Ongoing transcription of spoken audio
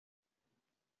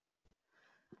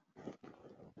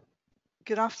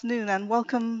Good afternoon and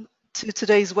welcome to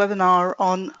today's webinar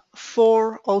on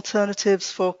 4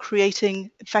 alternatives for creating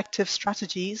effective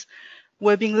strategies.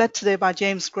 We're being led today by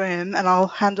James Graham and I'll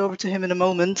hand over to him in a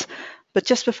moment. But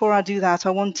just before I do that,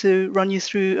 I want to run you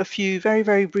through a few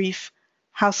very brief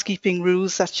housekeeping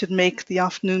rules that should make the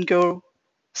afternoon go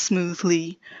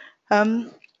smoothly.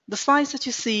 The slides that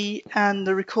you see and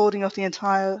the recording of the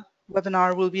entire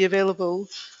webinar will be available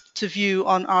to view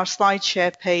on our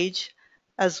SlideShare page,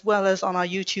 as well as on our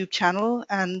YouTube channel.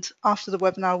 And after the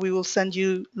webinar, we will send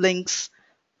you links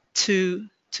to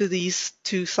these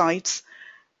 2 sites.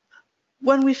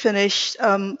 When we finish,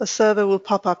 a survey will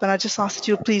pop up, and I just ask that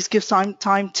you please give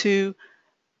time to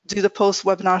do the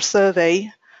post-webinar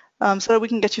survey so that we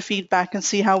can get your feedback and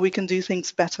see how we can do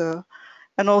things better.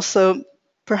 And also,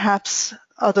 perhaps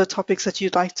other topics that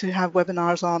you'd like to have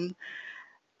webinars on.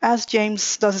 As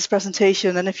James does his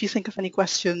presentation, and if you think of any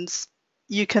questions,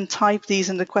 you can type these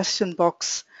in the question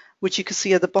box, which you can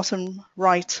see at the bottom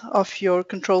right of your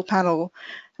control panel.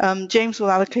 James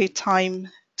will allocate time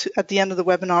at the end of the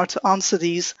webinar to answer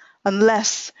these,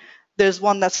 unless there's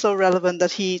one that's so relevant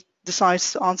that he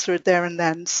decides to answer it there and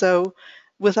then. So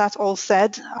with that all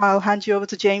said, I'll hand you over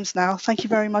to James now. Thank you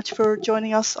very much for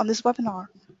joining us on this webinar.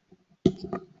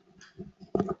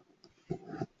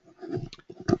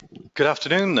 Good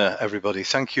afternoon, everybody.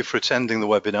 Thank you for attending the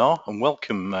webinar and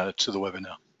welcome to the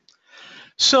webinar.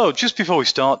 So just before we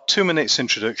start, 2 minutes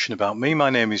introduction about me. My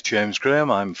name is James Graham.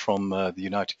 I'm from the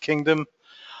United Kingdom.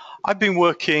 I've been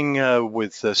working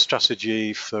with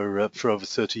strategy for over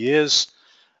 30 years.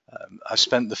 I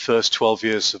spent the first 12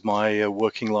 years of my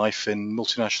working life in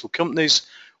multinational companies,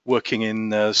 working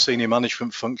in senior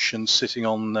management functions, sitting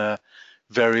on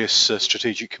various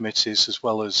strategic committees, as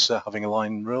well as having a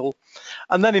line role.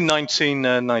 And then in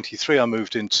 1993, I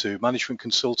moved into management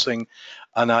consulting,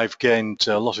 and I've gained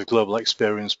a lot of global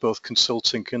experience, both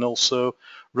consulting and also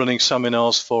running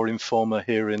seminars for Informa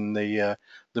here in the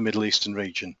Middle Eastern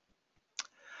region.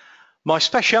 My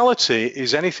speciality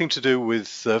is anything to do with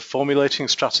formulating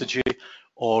strategy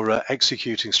or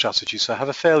executing strategy. So I have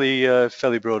a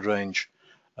fairly broad range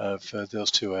of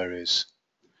those 2 areas.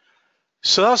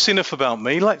 So that's enough about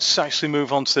me. Let's actually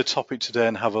move on to the topic today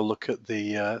and have a look at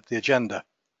the agenda.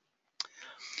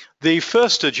 The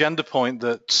first agenda point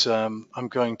that I'm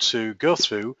going to go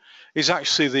through is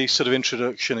actually the sort of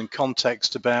introduction and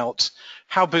context about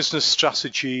how business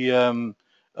strategy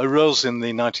arose in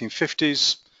the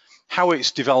 1950s, how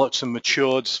it's developed and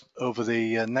matured over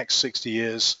the next 60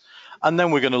 years, and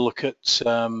then we're going to look at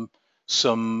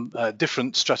some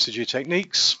different strategy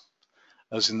techniques,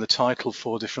 as in the title,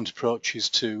 4 different approaches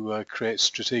to create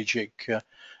strategic,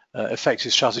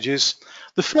 effective strategies.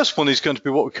 The first one is going to be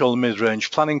what we call the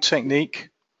mid-range planning technique.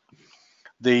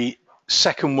 The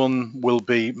second one will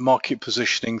be market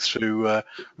positioning through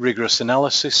rigorous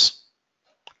analysis.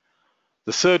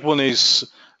 The third one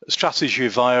is strategy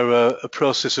via a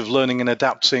process of learning and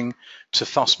adapting to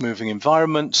fast-moving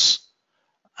environments.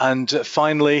 And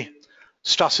finally,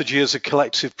 strategy as a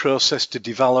collective process to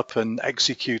develop and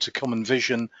execute a common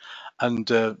vision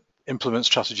and implement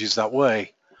strategies that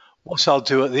way. What I'll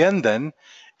do at the end then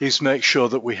is make sure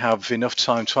that we have enough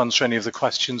time to answer any of the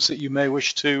questions that you may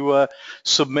wish to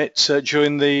submit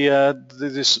during the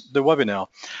webinar.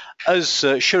 As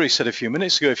Shuri said a few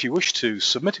minutes ago, if you wish to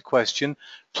submit a question,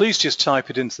 please just type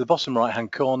it into the bottom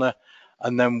right-hand corner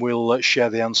and then we'll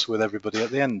share the answer with everybody at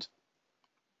the end.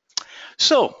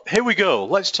 So here we go.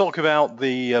 Let's talk about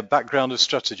the background of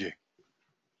strategy.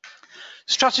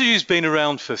 Strategy has been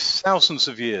around for thousands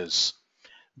of years,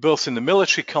 both in the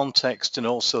military context and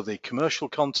also the commercial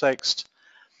context.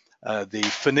 The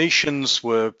Phoenicians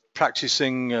were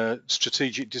practicing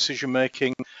strategic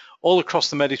decision-making all across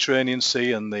the Mediterranean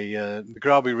Sea and the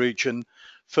Maghreb region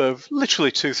for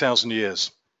literally 2,000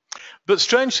 years. But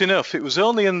strangely enough, it was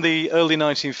only in the early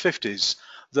 1950s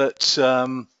that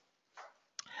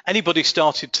anybody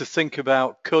started to think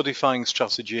about codifying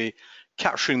strategy,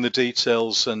 capturing the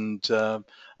details, and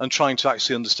trying to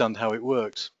actually understand how it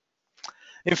worked.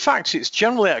 In fact, it's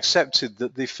generally accepted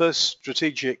that the first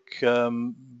strategic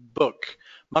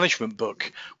management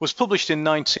book, was published in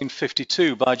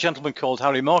 1952 by a gentleman called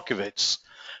Harry Markowitz,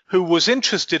 who was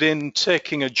interested in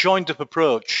taking a joined-up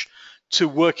approach to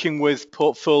working with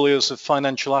portfolios of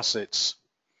financial assets.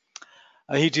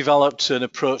 He developed an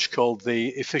approach called the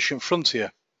efficient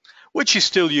frontier, which is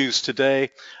still used today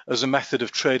as a method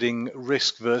of trading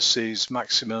risk versus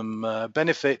maximum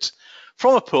benefit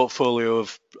from a portfolio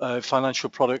of financial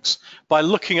products by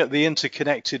looking at the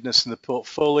interconnectedness in the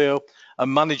portfolio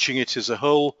and managing it as a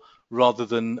whole rather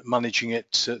than managing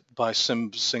it by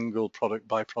some single product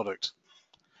by product.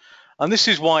 And this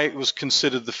is why it was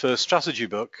considered the first strategy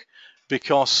book,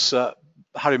 because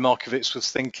Harry Markowitz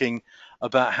was thinking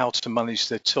about how to manage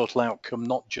the total outcome,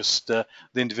 not just the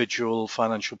individual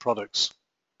financial products.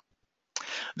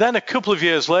 Then a couple of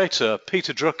years later,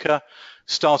 Peter Drucker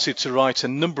started to write a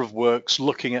number of works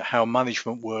looking at how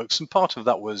management works, and part of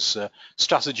that was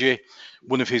strategy.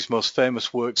 One of his most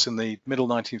famous works in the middle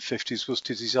 1950s was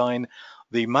to design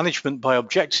the management by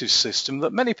objectives system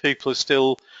that many people are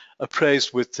still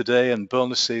appraised with today, and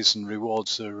bonuses and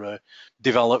rewards are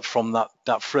developed from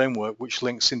that framework, which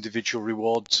links individual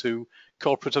reward to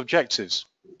corporate objectives.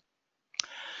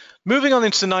 Moving on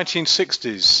into the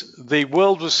 1960s, the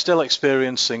world was still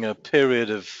experiencing a period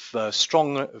of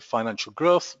strong financial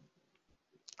growth,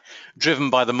 driven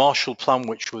by the Marshall Plan,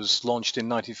 which was launched in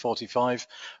 1945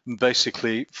 and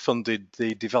basically funded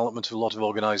the development of a lot of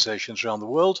organizations around the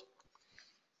world.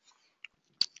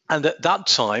 And at that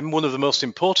time, one of the most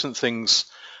important things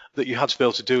that you had to be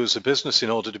able to do as a business in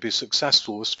order to be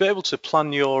successful was to be able to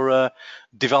plan your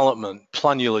development,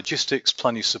 plan your logistics,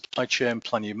 plan your supply chain,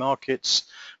 plan your markets,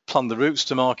 plan the routes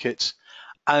to market.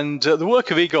 And the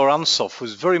work of Igor Ansoff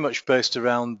was very much based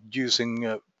around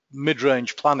using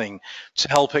mid-range planning to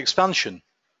help expansion.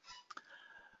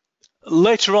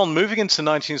 Later on, moving into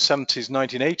the 1970s,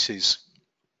 1980s,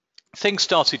 things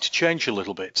started to change a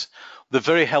little bit. The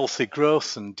very healthy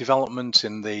growth and development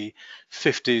in the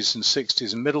 50s and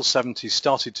 60s and middle 70s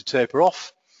started to taper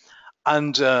off,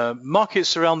 and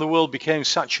markets around the world became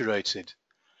saturated.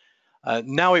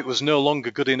 Now it was no longer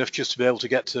good enough just to be able to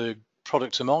get to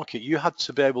product to market. You had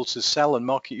to be able to sell and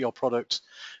market your product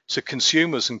to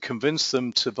consumers and convince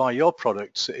them to buy your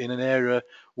product in an area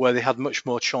where they had much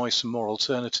more choice and more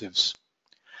alternatives.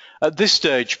 At this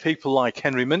stage, people like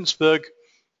Henry Mintzberg,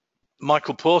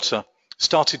 Michael Porter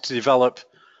started to develop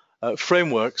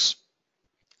frameworks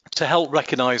to help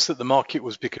recognize that the market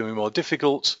was becoming more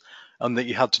difficult and that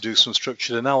you had to do some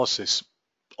structured analysis.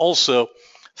 Also,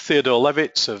 Theodore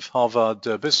Levitt of Harvard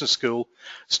Business School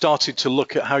started to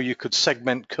look at how you could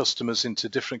segment customers into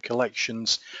different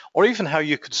collections, or even how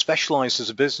you could specialize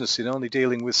as a business in only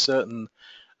dealing with certain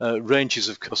ranges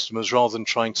of customers rather than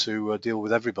trying to deal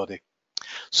with everybody.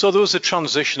 So there was a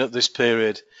transition at this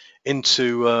period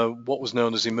into what was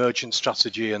known as emergent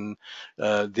strategy and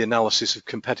the analysis of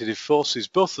competitive forces,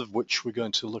 both of which we're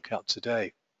going to look at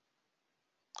today.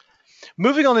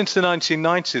 Moving on into the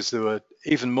 1990s, there were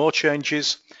even more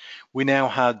changes. We now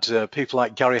had people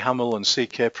like Gary Hamel and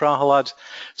C.K. Prahalad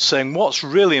saying what's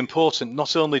really important,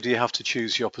 not only do you have to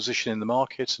choose your position in the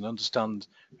market and understand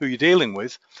who you're dealing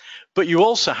with, but you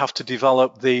also have to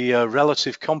develop the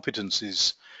relative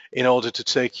competencies in order to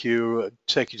take you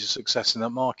to success in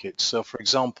that market. So, for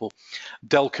example,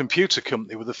 Dell Computer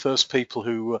Company were the first people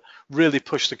who really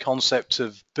pushed the concept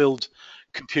of build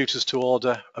computers to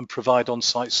order and provide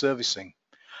on-site servicing.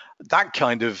 That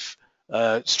kind of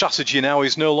strategy now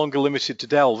is no longer limited to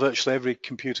Dell. Virtually every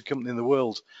computer company in the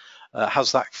world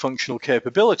has that functional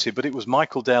capability, but it was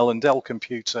Michael Dell and Dell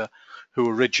Computer who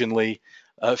originally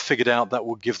figured out that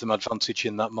would give them advantage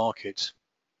in that market.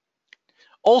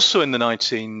 Also in the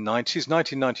 1990s,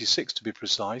 1996 to be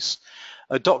precise,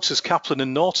 Doctors Kaplan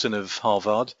and Norton of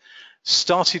Harvard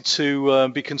started to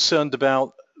be concerned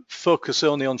about focus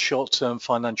only on short-term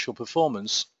financial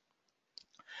performance.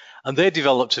 And they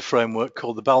developed a framework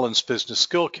called the Balanced Business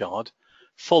Scorecard,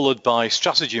 followed by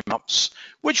strategy maps,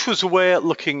 which was a way at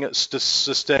looking at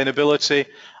sustainability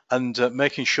and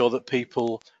making sure that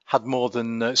people had more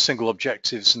than single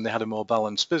objectives and they had a more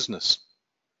balanced business.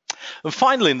 And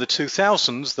finally, in the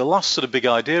 2000s, the last sort of big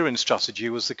idea in strategy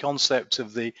was the concept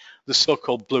of the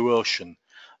so-called blue ocean.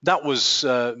 That was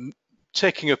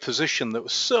taking a position that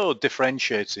was so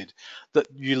differentiated that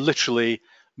you literally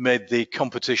made the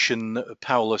competition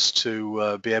powerless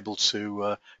to be able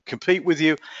to compete with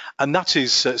you. And that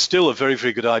is still a very,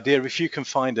 very good idea. If you can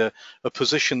find a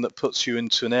position that puts you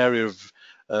into an area of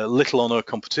little or no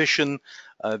competition,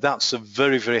 that's a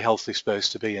very, very healthy space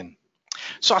to be in.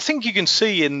 So I think you can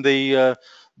see in the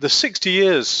 60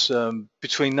 years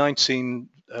between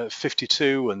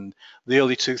 1952 and the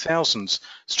early 2000s,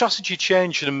 strategy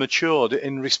changed and matured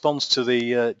in response to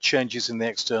the changes in the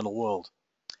external world.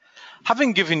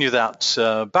 Having given you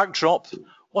that backdrop,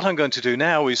 what I'm going to do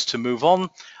now is to move on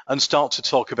and start to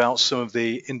talk about some of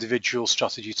the individual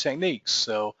strategy techniques.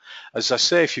 So as I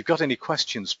say, if you've got any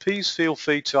questions, please feel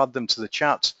free to add them to the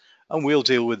chat and we'll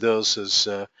deal with those as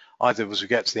either as we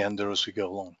get to the end or as we go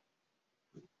along.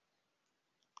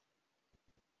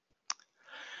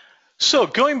 So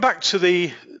going back to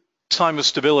the time of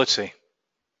stability,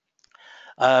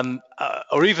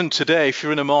 Or even today, if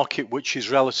you're in a market which is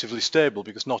relatively stable,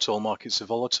 because not all markets are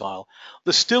volatile,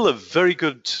 there's still a very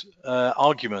good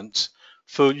argument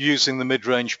for using the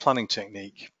mid-range planning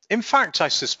technique. In fact, I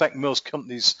suspect most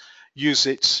companies use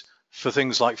it for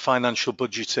things like financial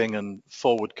budgeting and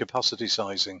forward capacity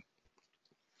sizing.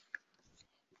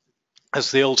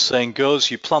 As the old saying goes,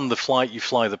 you plan the flight, you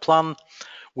fly the plan.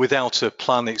 Without a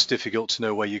plan, it's difficult to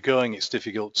know where you're going. It's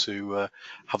difficult to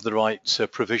have the right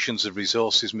provisions of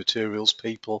resources, materials,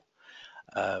 people,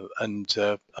 and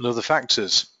other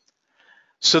factors.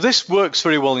 So this works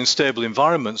very well in stable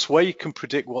environments where you can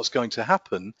predict what's going to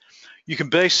happen. You can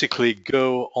basically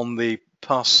go on the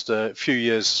past few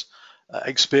years'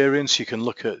 experience. You can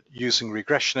look at using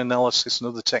regression analysis and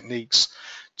other techniques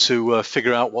to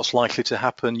figure out what's likely to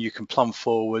happen. You can plan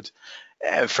forward.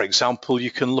 For example,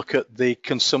 you can look at the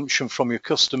consumption from your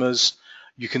customers.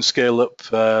 You can scale up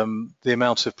the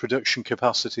amount of production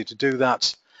capacity to do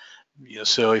that.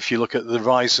 So if you look at the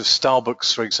rise of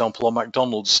Starbucks, for example, or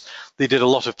McDonald's, they did a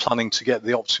lot of planning to get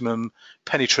the optimum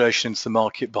penetration into the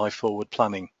market by forward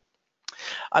planning.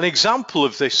 An example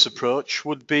of this approach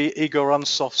would be Igor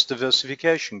Ansof's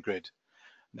diversification grid.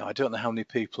 Now, I don't know how many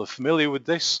people are familiar with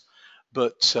this,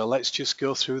 but let's just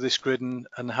go through this grid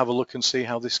and have a look and see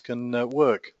how this can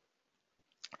work.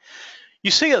 You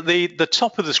see at the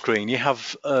top of the screen, you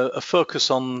have a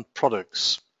focus on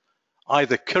products,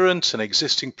 either current and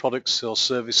existing products or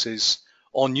services,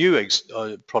 or new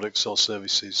products or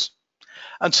services.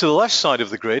 And to the left side of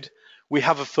the grid, we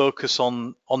have a focus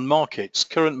on markets,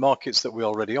 current markets that we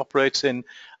already operate in,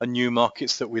 and new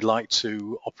markets that we'd like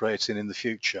to operate in the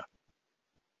future.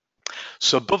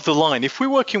 So above the line, if we're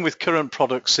working with current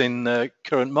products in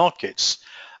current markets,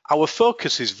 our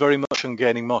focus is very much on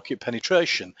gaining market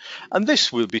penetration. And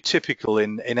this will be typical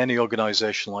in any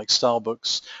organization like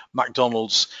Starbucks,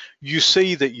 McDonald's. You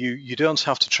see that you don't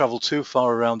have to travel too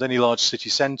far around any large city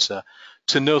center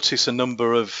to notice a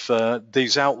number of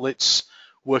these outlets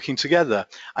working together.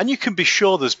 And you can be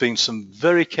sure there's been some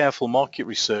very careful market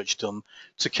research done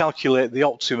to calculate the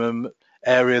optimum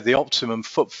area, the optimum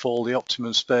footfall, the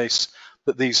optimum space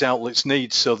that these outlets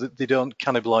need so that they don't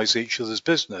cannibalize each other's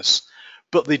business.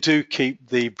 But they do keep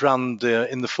the brand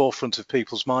in the forefront of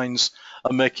people's minds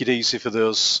and make it easy for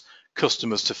those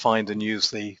customers to find and use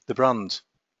the brand.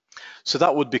 So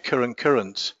that would be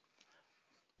current.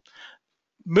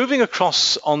 Moving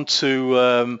across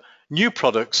onto new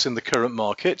products in the current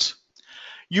market,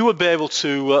 you would be able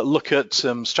to look at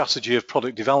strategy of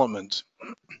product development.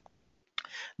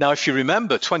 Now, if you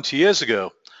remember 20 years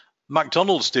ago,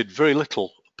 McDonald's did very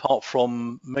little apart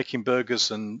from making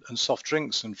burgers and soft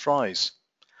drinks and fries.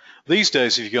 These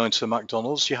days, if you go into a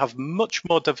McDonald's, you have much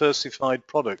more diversified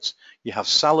products. You have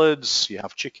salads, you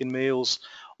have chicken meals,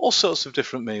 all sorts of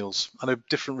different meals, and a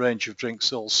different range of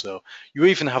drinks also. You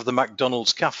even have the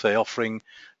McDonald's cafe offering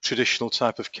traditional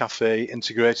type of cafe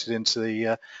integrated into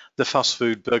the fast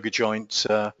food burger joint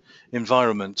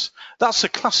environment. That's a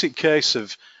classic case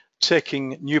of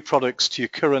taking new products to your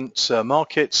current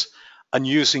market and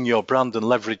using your brand and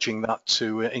leveraging that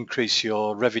to increase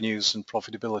your revenues and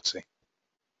profitability.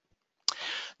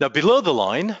 Now, below the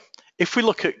line, if we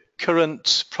look at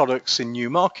current products in new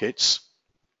markets,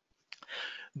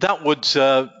 that would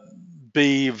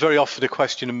be very often a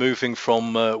question of moving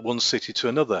from one city to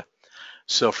another.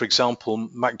 So, for example,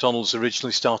 McDonald's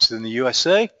originally started in the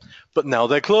USA, but now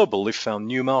they're global. They've found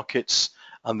new markets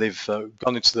and they've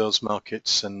gone into those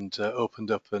markets and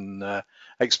opened up and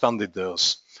expanded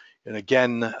those. And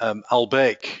again, Al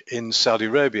Baik in Saudi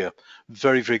Arabia,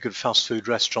 very, very good fast food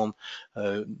restaurant,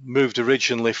 moved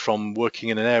originally from working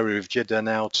in an area of Jeddah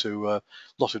now to a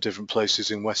lot of different places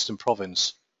in Western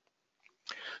Province.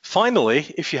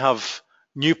 Finally, if you have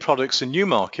new products and new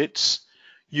markets,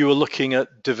 you are looking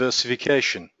at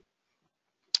diversification.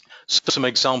 So some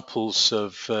examples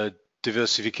of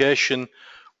diversification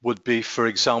would be, for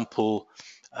example,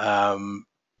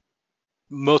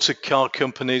 motor car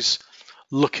companies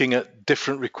looking at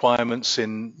different requirements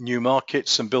in new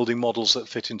markets and building models that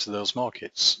fit into those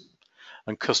markets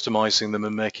and customizing them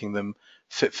and making them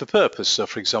fit for purpose. So,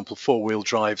 for example, four-wheel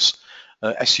drives,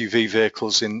 SUV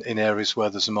vehicles in areas where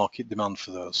there's a market demand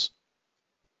for those.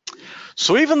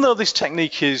 So even though this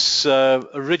technique is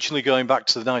originally going back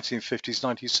to the 1950s,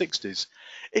 1960s,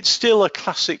 it's still a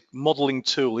classic modeling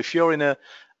tool. If you're in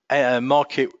a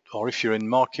market, or if you're in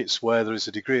markets where there is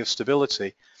a degree of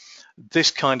stability,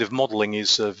 this kind of modeling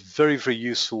is a very, very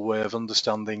useful way of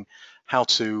understanding how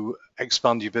to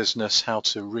expand your business, how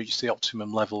to reach the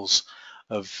optimum levels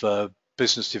of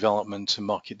business development and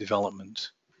market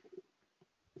development.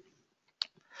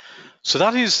 So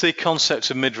that is the concept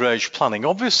of mid-range planning.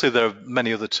 Obviously, there are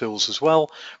many other tools as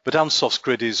well, but Ansoff's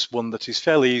grid is one that is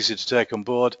fairly easy to take on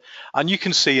board, and you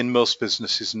can see in most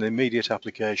businesses an immediate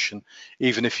application,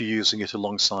 even if you're using it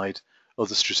alongside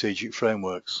other strategic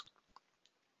frameworks.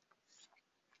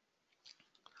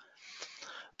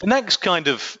 The next kind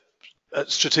of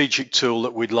strategic tool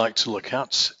that we'd like to look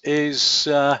at is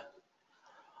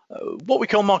what we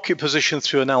call market position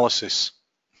through analysis.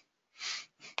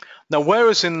 Now,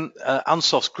 whereas in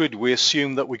Ansoff's grid, we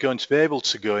assume that we're going to be able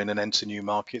to go in and enter new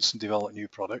markets and develop new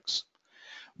products,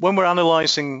 when we're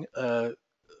analysing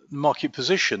market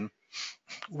position,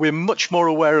 we're much more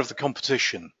aware of the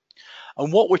competition.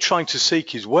 And what we're trying to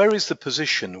seek is, where is the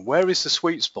position, where is the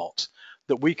sweet spot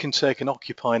that we can take and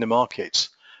occupy in a market,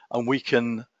 and we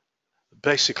can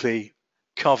basically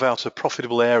carve out a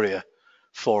profitable area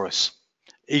for us,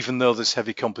 even though there's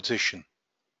heavy competition.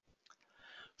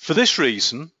 For this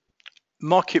reason,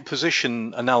 market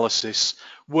position analysis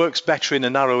works better in a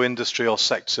narrow industry or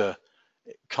sector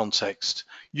context.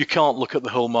 You can't look at the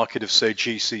whole market of, say,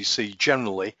 GCC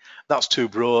generally. That's too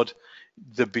broad.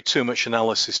 There'd be too much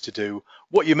analysis to do.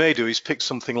 What you may do is pick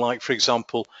something like, for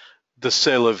example, the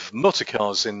sale of motor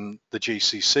cars in the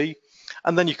GCC,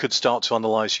 and then you could start to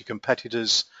analyse your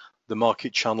competitors, the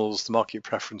market channels, the market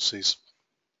preferences.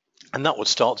 And that would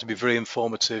start to be very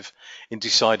informative in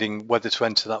deciding whether to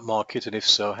enter that market, and if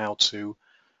so, how to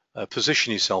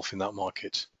position yourself in that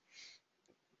market.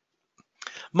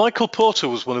 Michael Porter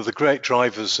was one of the great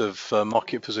drivers of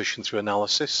market position through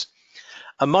analysis.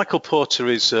 And Michael Porter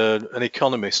is an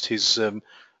economist. His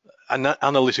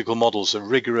analytical models are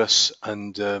rigorous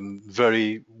and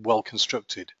very well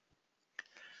constructed.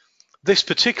 This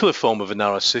particular form of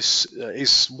analysis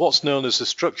is what's known as a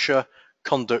structure,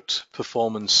 conduct,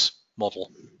 performance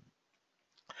model.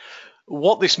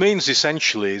 What this means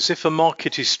essentially is, if a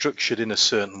market is structured in a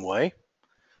certain way,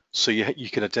 so you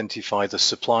can identify the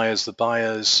suppliers, the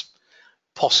buyers,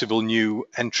 possible new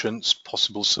entrants,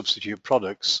 possible substitute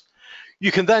products,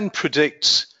 you can then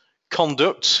predict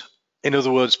conduct. In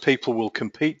other words, people will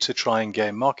compete to try and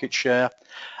gain market share,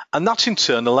 and that in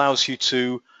turn allows you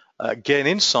to gain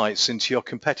insights into your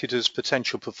competitors'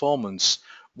 potential performance.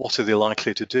 What are they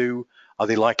likely to do? Are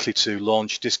they likely to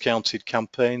launch discounted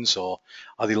campaigns, or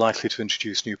are they likely to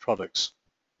introduce new products?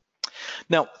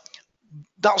 Now,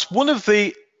 that's one of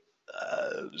the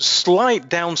slight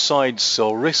downsides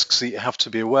or risks that you have to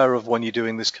be aware of when you're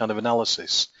doing this kind of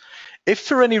analysis. If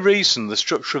for any reason the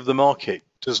structure of the market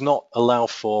does not allow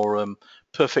for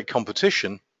perfect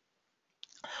competition,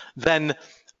 then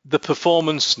the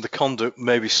performance and the conduct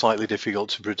may be slightly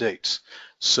difficult to predict.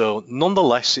 So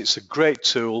nonetheless, it's a great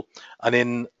tool, and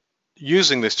in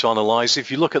using this to analyze,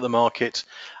 if you look at the market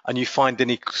and you find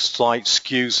any slight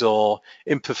skews or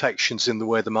imperfections in the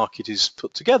way the market is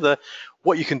put together,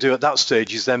 what you can do at that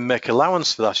stage is then make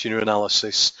allowance for that in your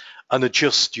analysis and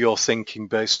adjust your thinking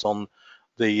based on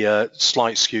the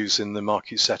slight skews in the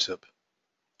market setup.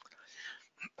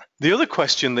 The other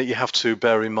question that you have to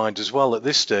bear in mind as well at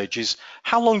this stage is,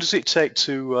 how long does it take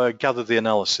to gather the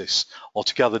analysis, or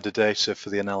to gather the data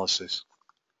for the analysis?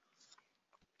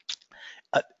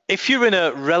 If you're in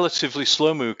a relatively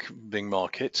slow-moving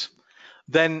market,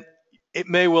 then it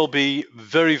may well be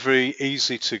very, very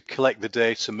easy to collect the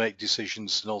data, make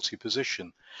decisions, and alter your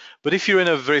position. But if you're in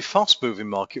a very fast-moving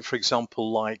market, for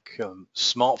example, like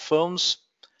smartphones,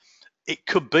 it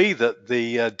could be that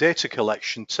the data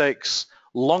collection takes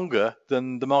longer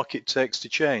than the market takes to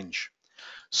change.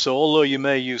 So although you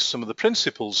may use some of the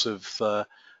principles of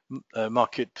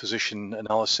market position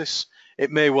analysis, it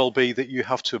may well be that you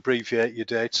have to abbreviate your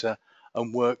data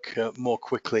and work more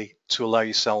quickly to allow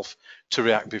yourself to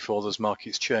react before those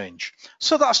markets change.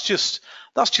 So that's just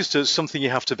something you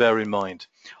have to bear in mind.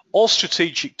 All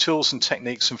strategic tools and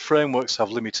techniques and frameworks have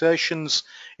limitations.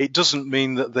 It doesn't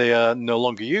mean that they are no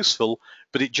longer useful,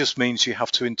 but it just means you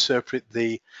have to interpret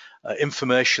the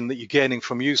information that you're gaining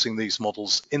from using these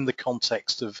models in the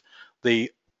context of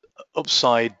the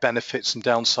upside benefits and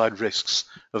downside risks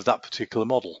of that particular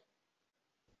model.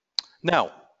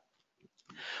 Now,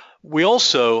 we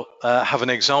also have an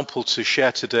example to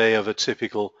share today of a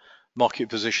typical market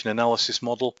position analysis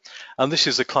model, and this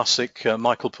is the classic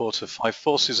Michael Porter 5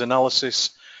 forces analysis,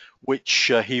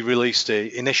 which he released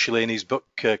initially in his book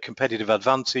Competitive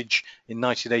Advantage in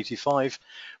 1985,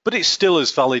 but it's still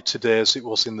as valid today as it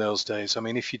was in those days. I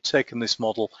mean, if you'd taken this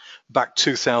model back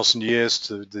 2,000 years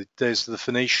to the days of the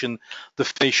Phoenicians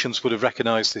would have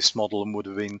recognized this model and would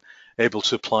have been able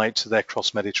to apply it to their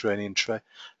cross-Mediterranean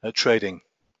trading.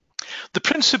 The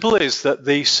principle is that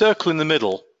the circle in the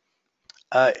middle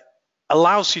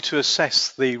allows you to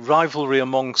assess the rivalry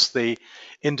amongst the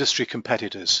industry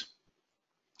competitors.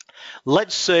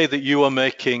 Let's say that you are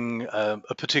making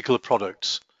a particular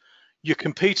product. You're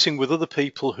competing with other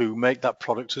people who make that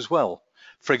product as well.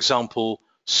 For example,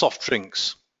 soft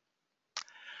drinks.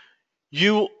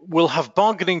 You will have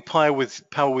bargaining power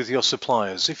with your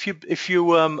suppliers. If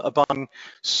you are buying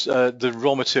the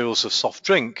raw materials of soft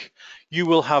drink, you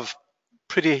will have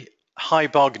pretty high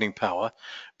bargaining power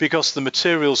because the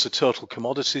materials are total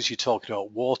commodities. You're talking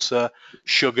about water,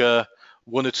 sugar,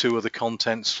 one or two other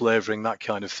contents, flavoring, that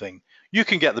kind of thing. You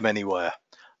can get them anywhere.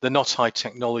 They're not high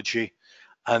technology,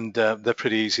 and they're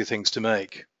pretty easy things to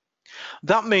make.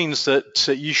 That means that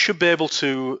you should be able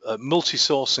to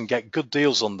multi-source and get good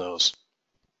deals on those.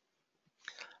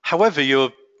 However,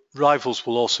 your rivals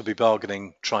will also be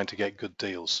bargaining, trying to get good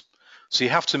deals. So you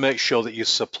have to make sure that your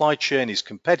supply chain is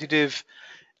competitive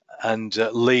and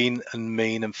lean and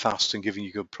mean and fast and giving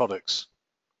you good products.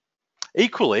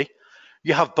 Equally,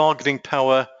 you have bargaining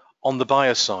power on the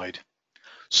buyer side.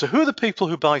 So who are the people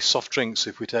who buy soft drinks,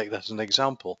 if we take that as an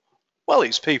example? Well,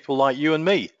 it's people like you and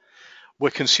me.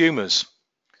 We're consumers.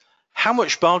 How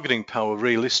much bargaining power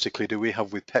realistically do we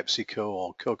have with PepsiCo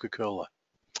or Coca-Cola?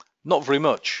 Not very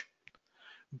much.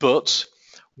 But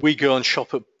we go and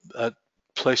shop at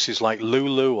places like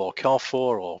Lulu or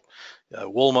Carrefour or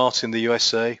Walmart in the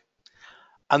USA.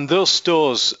 And those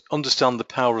stores understand the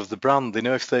power of the brand. They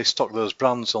know if they stock those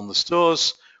brands on the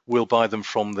stores, we'll buy them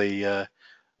from the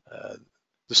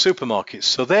supermarkets.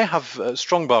 So they have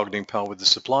strong bargaining power with the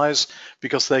suppliers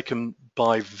because they can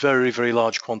buy very, very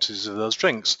large quantities of those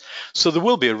drinks. So there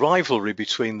will be a rivalry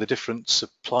between the different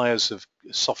suppliers of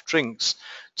soft drinks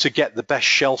to get the best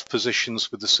shelf positions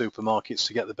with the supermarkets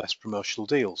to get the best promotional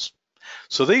deals.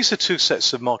 So these are two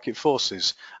sets of market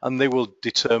forces, and they will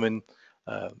determine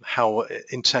how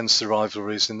intense the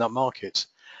rivalry is in that market.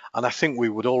 And I think we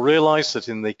would all realize that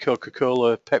in the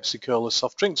Coca-Cola, Pepsi-Cola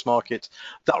soft drinks market,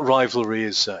 that rivalry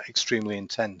is extremely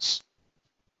intense.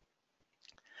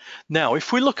 Now,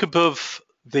 if we look above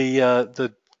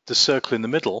the circle in the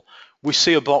middle, we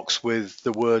see a box with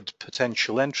the word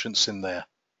potential entrants in there.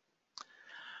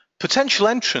 Potential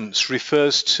entrants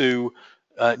refers to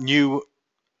new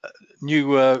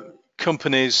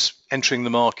companies entering the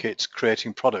market,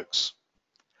 creating products.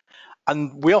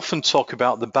 And we often talk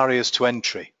about the barriers to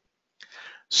entry.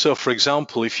 So, for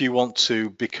example, if you want to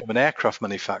become an aircraft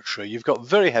manufacturer, you've got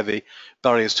very heavy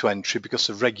barriers to entry because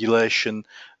of regulation,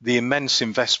 the immense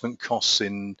investment costs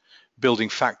in building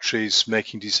factories,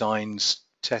 making designs,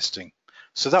 testing.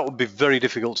 So that would be very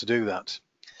difficult to do that.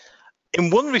 In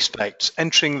one respect,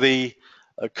 entering the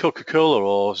Coca-Cola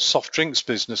or soft drinks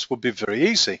business would be very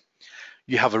easy.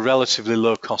 You have a relatively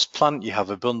low-cost plant, you have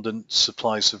abundant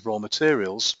supplies of raw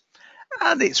materials,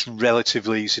 and it's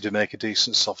relatively easy to make a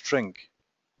decent soft drink.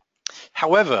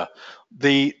 However,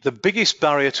 the biggest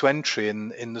barrier to entry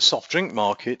in the soft drink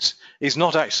market is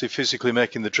not actually physically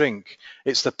making the drink,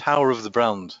 it's the power of the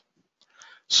brand.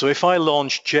 So if I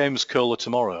launch James Cola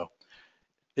tomorrow,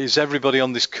 is everybody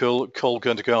on this call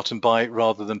going to go out and buy it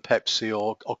rather than Pepsi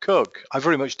or Coke? I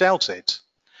very much doubt it.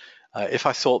 If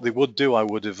I thought they would do, I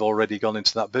would have already gone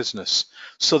into that business.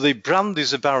 So the brand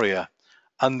is a barrier,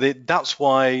 and that's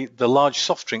why the large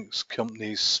soft drinks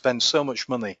companies spend so much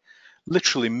money,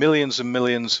 literally millions and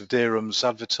millions of dirhams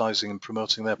advertising and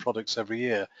promoting their products every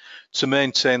year to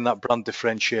maintain that brand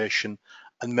differentiation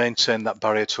and maintain that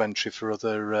barrier to entry for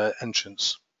other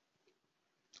entrants.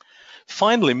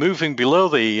 Finally, moving below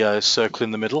the circle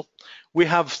in the middle, we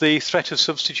have the threat of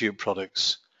substitute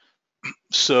products.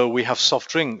 So we have soft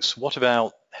drinks. What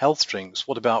about health drinks?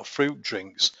 What about fruit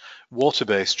drinks,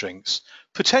 water-based drinks?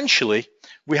 Potentially,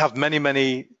 we have many,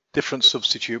 many different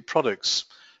substitute products.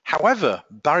 However,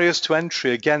 barriers to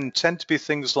entry, again, tend to be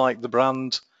things like the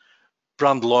brand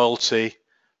loyalty,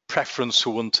 preference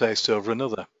for one taste over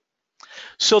another.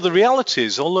 So the reality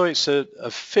is, although it's a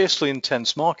fiercely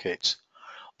intense market,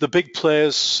 the big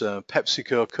players,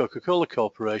 PepsiCo, Coca-Cola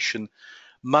Corporation,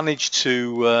 manage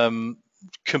to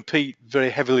compete very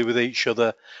heavily with each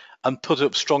other and put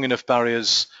up strong enough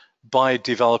barriers by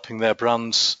developing their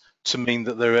brands to mean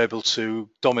that they're able to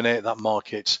dominate that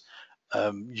market,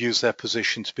 use their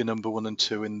position to be number 1 and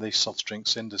 2 in the soft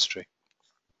drinks industry.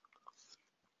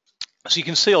 So you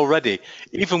can see already,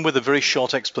 even with a very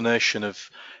short explanation of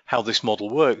how this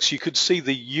model works, you could see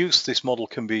the use this model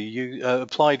can be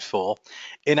applied for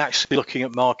in actually looking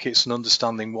at markets and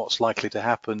understanding what's likely to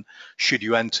happen. Should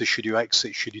you enter, should you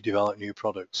exit, should you develop new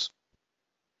products?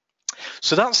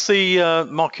 So that's the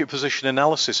market position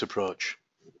analysis approach.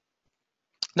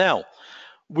 Now,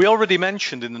 we already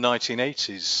mentioned in the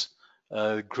 1980s,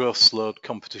 growth slowed,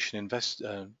 competition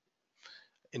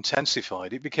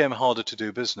intensified. It became harder to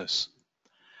do business.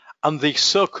 and the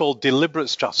so-called deliberate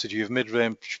strategy of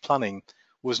mid-range planning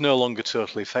was no longer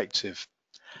totally effective.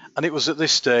 And it was at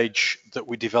this stage that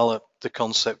we developed the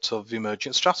concept of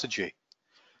emergent strategy.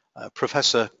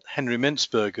 Professor Henry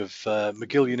Mintzberg of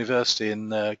McGill University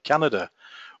in Canada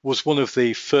was one of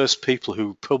the first people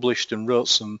who published and wrote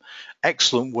some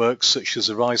excellent works such as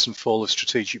The Rise and Fall of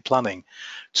Strategic Planning,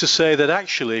 to say that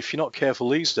actually, if you're not careful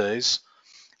these days,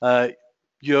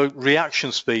 your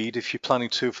reaction speed, if you're planning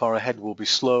too far ahead, will be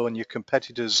slow, and your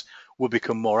competitors will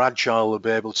become more agile, they'll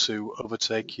be able to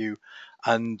overtake you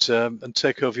and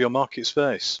take over your market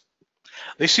space.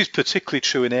 This is particularly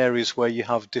true in areas where you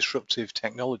have disruptive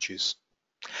technologies.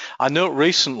 I note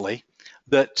recently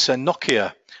that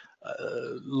Nokia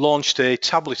launched a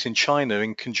tablet in China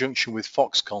in conjunction with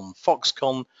Foxconn.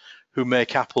 Foxconn, who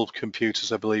make Apple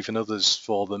computers, I believe, and others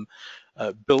for them,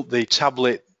 built the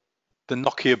tablet. The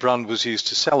Nokia brand was used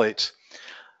to sell it.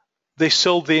 They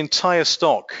sold the entire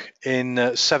stock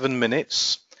in 7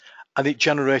 minutes, and it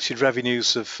generated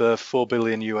revenues of $4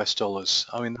 billion US.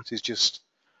 I mean, that is just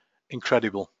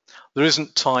incredible. There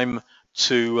isn't time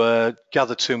to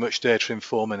gather too much data in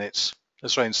 4 minutes.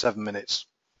 Sorry, in 7 minutes.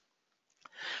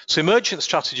 So emergent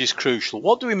strategy is crucial.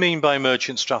 What do we mean by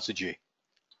emergent strategy?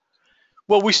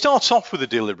 Well, we start off with a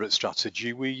deliberate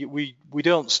strategy. We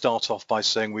don't start off by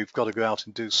saying we've got to go out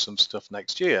and do some stuff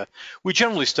next year. We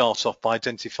generally start off by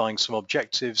identifying some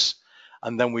objectives,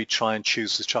 and then we try and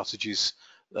choose the strategies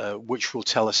which will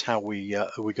tell us how we're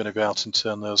going to go out and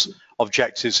turn those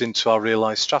objectives into our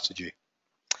realized strategy.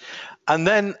 And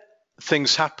then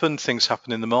things happen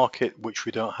in the market which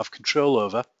we don't have control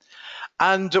over,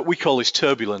 and we call this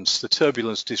turbulence. The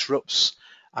turbulence disrupts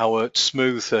our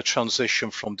smooth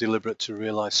transition from deliberate to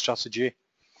realized strategy,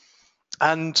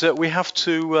 and we have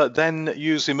to then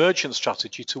use emergent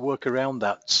strategy to work around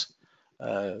that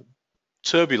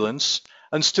turbulence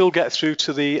and still get through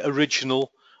to the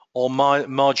original or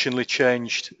marginally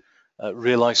changed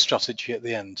realized strategy at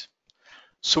the end.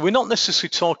 So we're not necessarily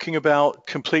talking about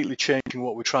completely changing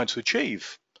what we're trying to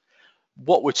achieve.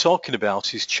 What we're talking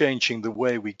about is changing the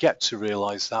way we get to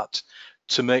realize that,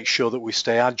 to make sure that we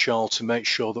stay agile, to make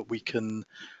sure that we can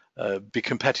be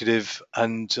competitive,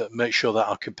 and make sure that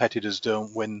our competitors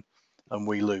don't win and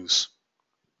we lose.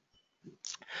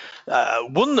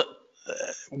 One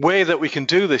way that we can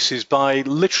do this is by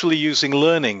literally using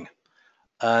learning,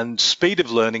 and speed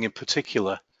of learning in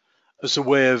particular, as a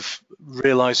way of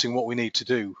realizing what we need to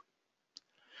do.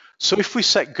 So if we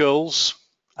set goals,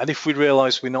 and if we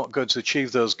realize we're not going to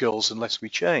achieve those goals unless we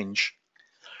change,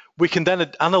 we can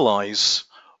then analyze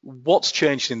what's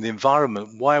changed in the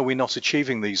environment, why are we not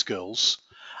achieving these goals,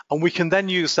 and we can then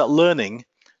use that learning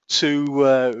to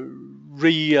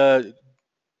reformulate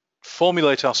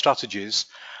our strategies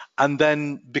and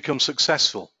then become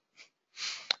successful.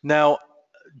 Now,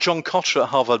 John Kotter at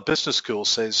Harvard Business School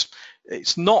says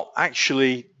it's not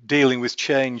actually dealing with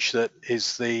change that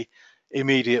is the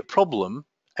immediate problem.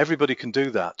 Everybody can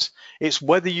do that. It's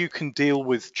whether you can deal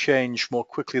with change more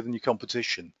quickly than your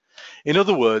competition. In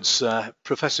other words,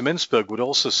 Professor Mintzberg would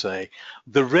also say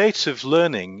the rate of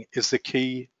learning is the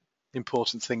key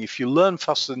important thing. If you learn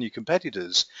faster than your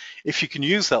competitors, if you can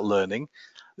use that learning,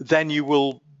 then you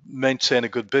will maintain a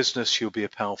good business, you'll be a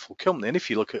powerful company. And if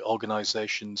you look at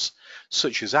organizations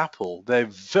such as Apple, they're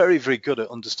very, very good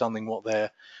at understanding what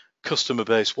their customer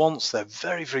base wants. They're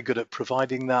very, very good at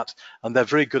providing that, and they're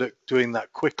very good at doing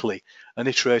that quickly and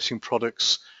iterating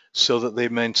products so that they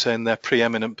maintain their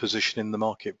preeminent position in the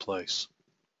marketplace.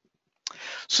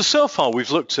 So far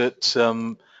we've looked at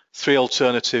 3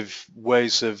 alternative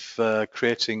ways of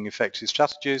creating effective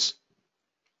strategies.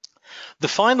 The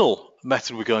final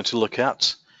method we're going to look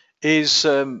at is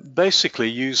basically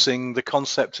using the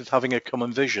concept of having a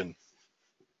common vision.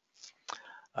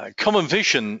 Common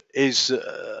vision is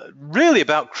really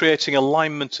about creating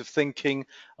alignment of thinking,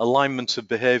 alignment of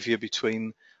behavior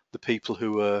between the people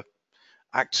who are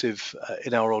active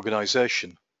in our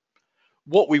organization.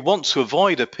 What we want to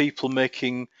avoid are people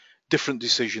making different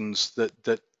decisions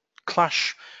that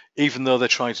clash, even though they're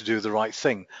trying to do the right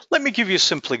thing. Let me give you a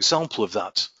simple example of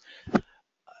that.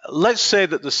 Let's say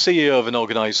that the CEO of an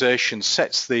organization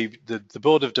sets the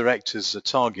board of directors a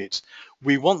target.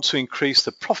 We want to increase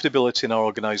the profitability in our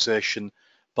organization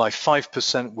by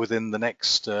 5% within the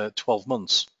next 12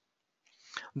 months.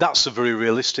 That's a very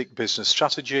realistic business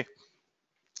strategy.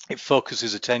 It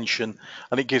focuses attention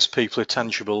and it gives people a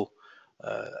tangible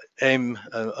aim,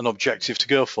 an objective to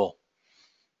go for.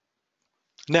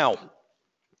 Now,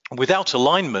 without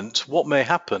alignment, what may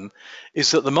happen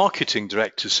is that the marketing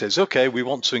director says, okay, we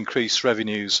want to increase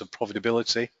revenues and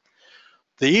profitability.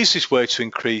 The easiest way to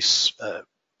increase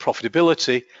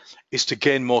profitability is to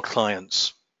gain more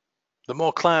clients. The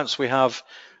more clients we have,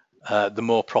 the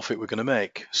more profit we're going to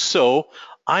make. So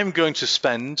I'm going to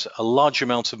spend a large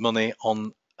amount of money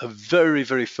on a very,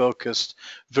 very focused,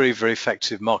 very, very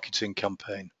effective marketing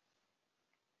campaign.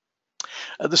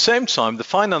 At the same time, the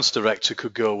finance director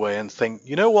could go away and think,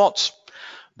 you know what?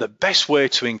 The best way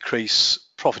to increase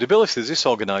profitability of this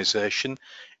organization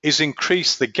is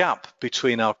increase the gap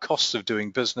between our costs of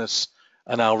doing business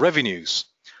and our revenues.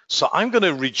 So I'm going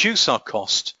to reduce our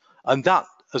cost, and that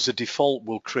as a default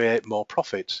will create more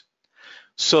profit.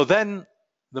 So then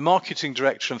the marketing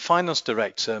director and finance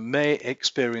director may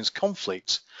experience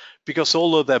conflict because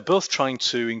although they're both trying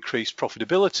to increase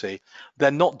profitability,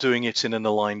 they're not doing it in an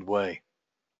aligned way.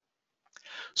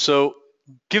 So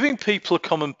giving people a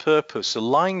common purpose,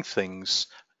 aligning things,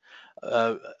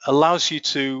 allows you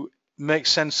to make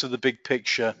sense of the big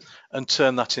picture and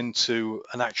turn that into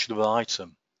an actionable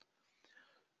item.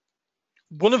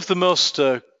 One of the most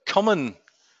common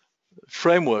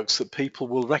frameworks that people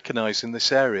will recognize in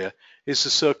this area is the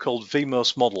so-called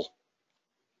VMOS model,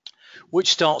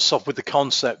 which starts off with the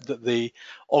concept that the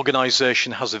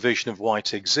organization has a vision of why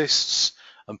it exists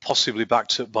and possibly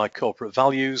backed up by corporate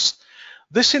values.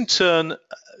 This in turn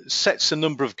sets a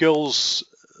number of goals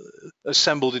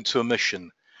assembled into a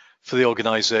mission for the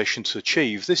organization to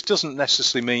achieve. This doesn't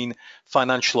necessarily mean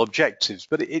financial objectives,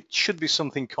 but it should be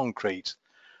something concrete.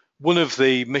 One of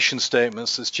the mission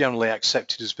statements that's generally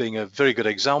accepted as being a very good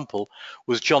example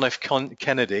was John F.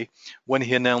 Kennedy when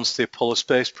he announced the Apollo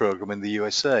space program in the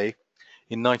USA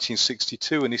in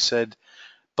 1962, and he said,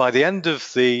 by the end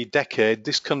of the decade,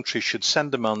 this country should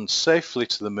send a man safely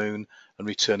to the moon and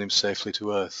return him safely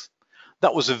to Earth.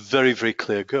 That was a very, very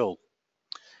clear goal.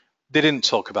 They didn't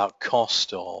talk about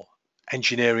cost or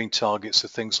engineering targets or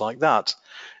things like that.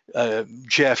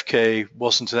 JFK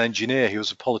wasn't an engineer, he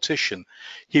was a politician.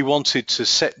 He wanted to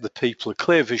set the people a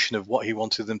clear vision of what he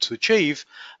wanted them to achieve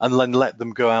and then let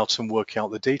them go out and work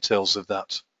out the details of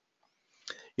that.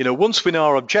 You know, once we know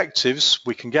our objectives,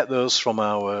 we can get those from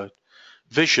our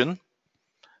vision.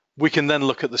 We can then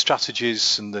look at the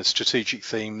strategies and the strategic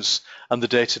themes and the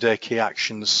day-to-day key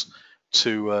actions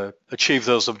to achieve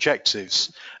those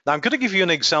objectives. Now, I'm going to give you an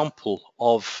example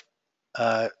of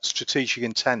strategic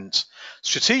intent.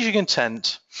 Strategic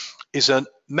intent is a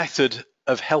method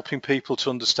of helping people to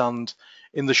understand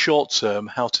in the short term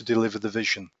how to deliver the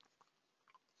vision.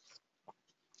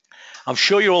 I'm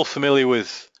sure you're all familiar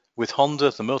with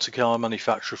Honda, the motor car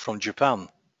manufacturer from Japan.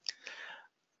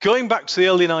 Going back to the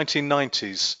early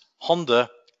 1990s, Honda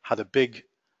had a big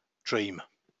dream.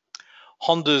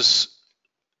 Honda's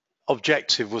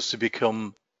objective was to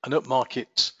become an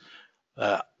upmarket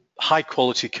high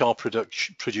quality car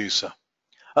producer.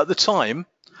 At the time,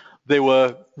 they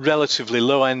were relatively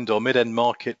low end or mid end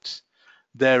market.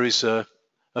 There is a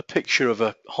picture of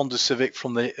a Honda Civic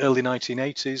from the early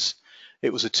 1980s.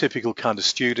 It was a typical kind of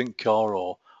student car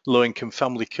or low income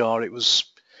family car. It was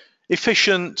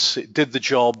efficient, it did the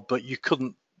job, but you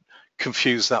couldn't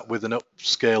confuse that with an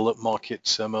upscale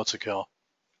upmarket motor car.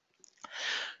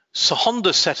 So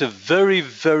Honda set a very,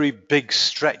 very big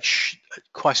stretch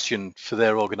question for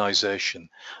their organization.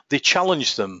 They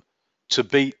challenged them to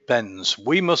beat Benz.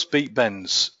 We must beat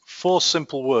Benz. 4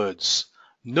 simple words,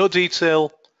 no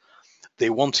detail. They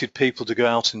wanted people to go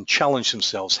out and challenge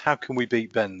themselves. How can we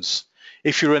beat Benz?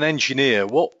 If you're an engineer,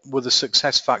 what were the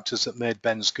success factors that made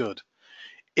Benz good?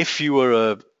 If you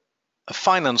were a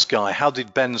finance guy, how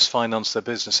did Benz finance their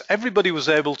business? Everybody was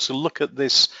able to look at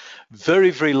this very,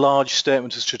 very large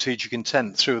statement of strategic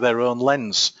intent through their own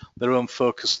lens, their own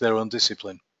focus, their own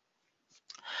discipline.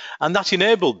 And that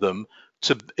enabled them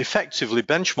to effectively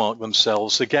benchmark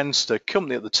themselves against a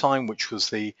company at the time, which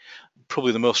was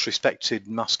probably the most respected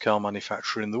mass car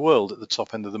manufacturer in the world at the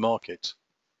top end of the market.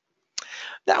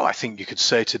 Now, I think you could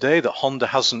say today that Honda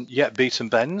hasn't yet beaten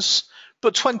Benz,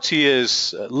 but 20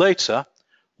 years later,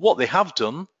 what they have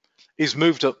done is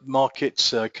moved up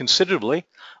market considerably.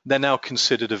 They're now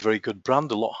considered a very good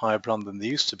brand, a lot higher brand than they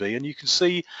used to be. And you can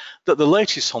see that the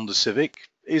latest Honda Civic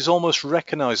is almost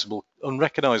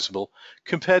unrecognizable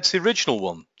compared to the original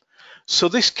one. So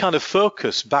this kind of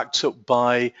focus, backed up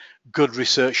by good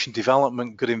research and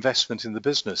development, good investment in the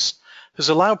business, has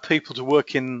allowed people to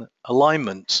work in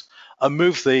alignment and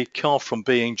move the car from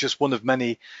being just one of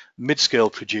many mid-scale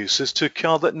producers to a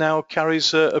car that now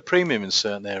carries a premium in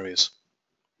certain areas.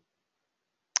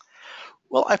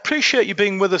 Well, I appreciate you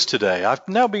being with us today. I've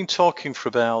now been talking for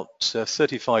about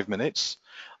 35 minutes.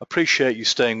 I appreciate you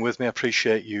staying with me. I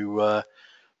appreciate you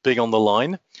being on the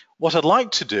line. What I'd like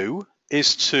to do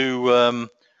is to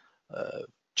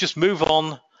just move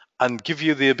on and give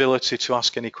you the ability to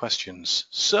ask any questions.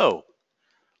 So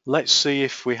let's see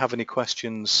if we have any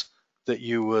questions that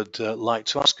you would like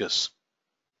to ask us.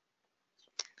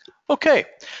 Okay,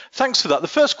 thanks for that. The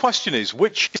first question is,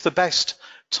 which is the best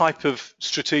type of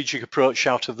strategic approach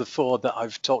out of the 4 that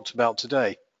I've talked about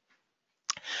today?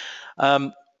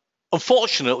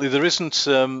 Unfortunately, there isn't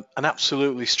an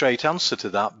absolutely straight answer to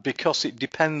that because it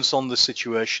depends on the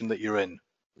situation that you're in.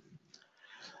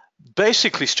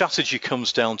 Basically, strategy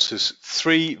comes down to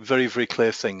 3 very, very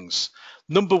clear things.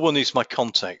 Number 1 is my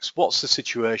context. What's the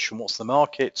situation? What's the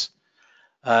market?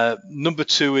 Number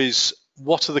 2 is,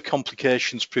 what are the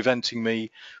complications preventing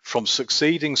me from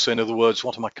succeeding? So in other words,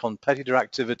 what are my competitor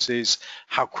activities?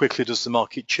 How quickly does the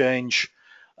market change?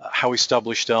 How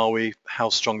established are we? How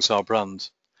strong is our brand?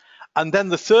 And then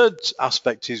the third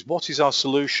aspect is, what is our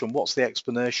solution? What's the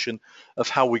explanation of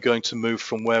how we're going to move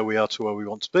from where we are to where we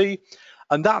want to be?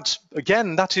 And that,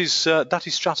 again, that is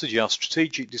strategy. Our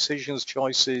strategic decisions,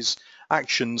 choices,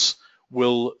 actions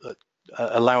will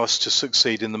allow us to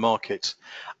succeed in the market.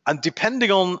 And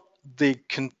depending on the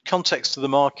context of the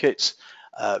market,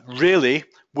 really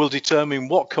will determine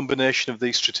what combination of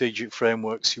these strategic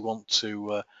frameworks you want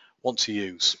to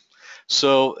use.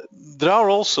 So there are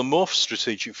also more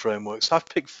strategic frameworks. I've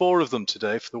picked 4 of them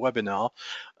today for the webinar.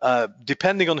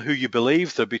 Depending on who you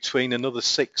believe, there are between another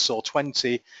 6 or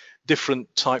 20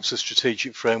 different types of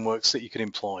strategic frameworks that you can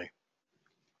employ.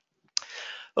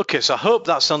 Okay, so I hope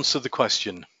that's answered the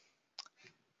question.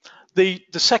 The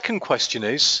second question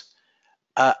is,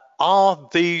 are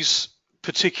these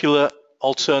particular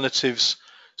alternatives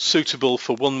suitable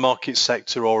for one market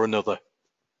sector or another?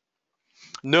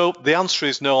 No, the answer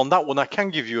is no. On that one, I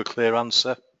can give you a clear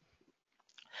answer.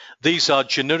 These are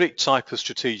generic type of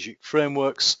strategic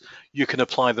frameworks. You can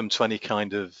apply them to any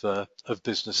kind of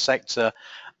business sector,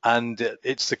 and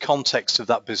it's the context of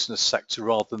that business sector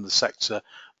rather than the sector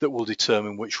that will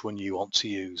determine which one you want to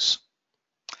use.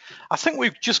 I think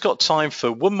we've just got time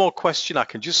for one more question. I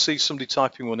can just see somebody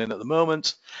typing one in at the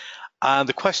moment. And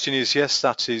the question is, yes,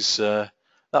 that's a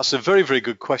very, very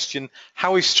good question.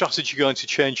 How is strategy going to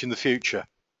change in the future?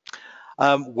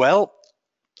 Well,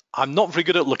 I'm not very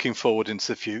good at looking forward into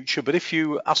the future, but if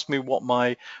you ask me what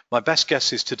my best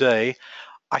guess is today,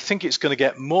 I think it's going to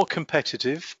get more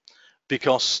competitive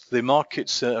because the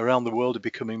markets around the world are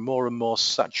becoming more and more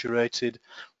saturated.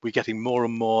 We're getting more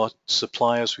and more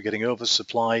suppliers, we're getting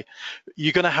oversupply.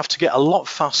 You're going to have to get a lot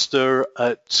faster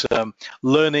at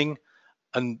learning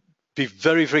and be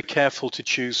very, very careful to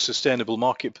choose sustainable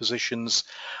market positions.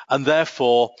 And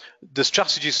therefore, the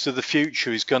strategies to the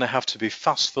future is going to have to be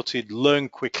fast-footed, learn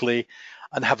quickly,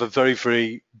 and have a very,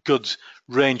 very good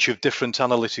range of different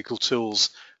analytical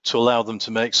tools to allow them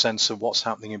to make sense of what's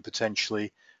happening in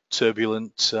potentially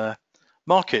turbulent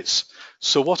markets.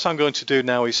 So what I'm going to do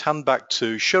now is hand back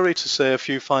to Shuri to say a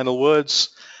few final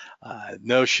words.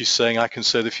 No, she's saying I can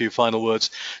say the few final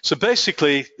words. So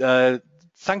basically,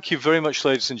 thank you very much,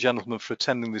 ladies and gentlemen, for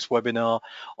attending this webinar.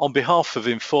 On behalf of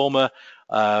Informa,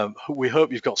 we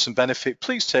hope you've got some benefit.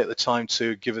 Please take the time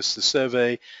to give us the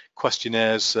survey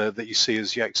questionnaires that you see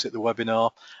as you exit the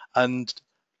webinar.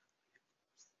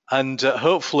 And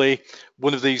hopefully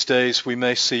one of these days we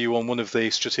may see you on one of the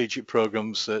strategic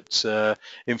programs at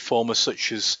Informa,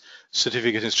 such as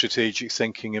Certificate in Strategic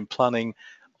Thinking and Planning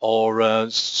or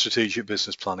strategic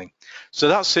business planning. So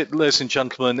that's it, ladies and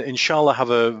gentlemen. Inshallah,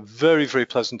 have a very, very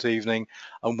pleasant evening,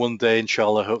 and one day,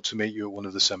 inshallah, hope to meet you at one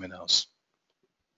of the seminars.